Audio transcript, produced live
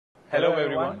Hello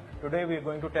everyone. Today we are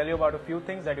going to tell you about a few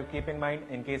things that you keep in mind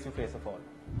in case you face a fall.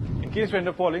 In case you end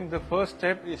up falling, the first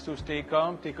step is to stay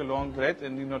calm, take a long breath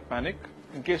and do not panic.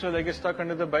 In case your leg is stuck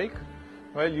under the bike,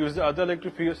 well, use the other leg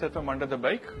to free yourself from under the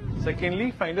bike.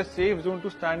 Secondly, find a safe zone to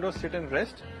stand or sit and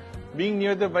rest. Being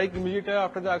near the bike immediately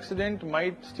after the accident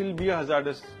might still be a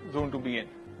hazardous zone to be in.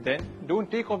 Then,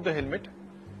 don't take off the helmet.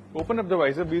 Open up the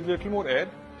visor, breathe a little more air.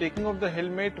 Taking off the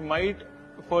helmet might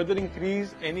further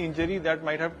increase any injury that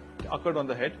might have occurred on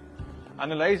the head.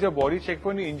 Analyze your body, check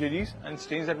for any injuries and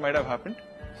stains that might have happened.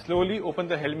 Slowly open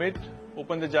the helmet,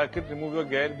 open the jacket, remove your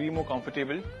gear, be more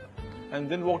comfortable, and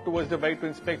then walk towards the bike to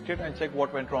inspect it and check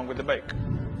what went wrong with the bike.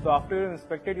 So after you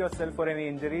inspected yourself for any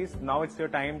injuries, now it's your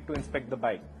time to inspect the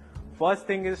bike. First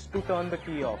thing is to turn the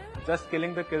key off. Just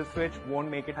killing the kill switch won't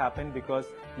make it happen because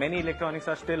many electronics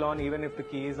are still on even if the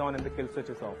key is on and the kill switch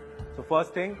is off. So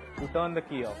first thing, to turn the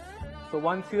key off. So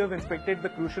once you have inspected the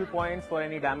crucial points for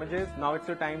any damages, now it's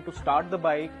your time to start the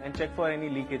bike and check for any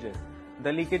leakages.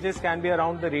 The leakages can be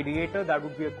around the radiator, that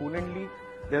would be a coolant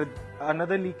leak.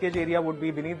 Another leakage area would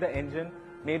be beneath the engine.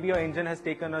 Maybe your engine has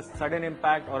taken a sudden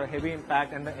impact or a heavy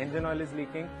impact and the engine oil is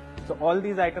leaking. So all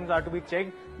these items are to be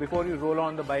checked before you roll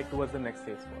on the bike towards the next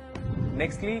safe spot.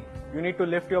 Nextly, you need to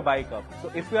lift your bike up.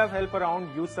 So if you have help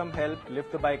around, use some help,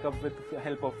 lift the bike up with the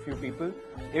help of few people.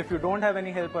 If you don't have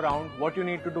any help around, what you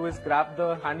need to do is grab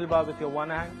the handlebar with your one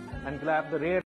hand and grab the rear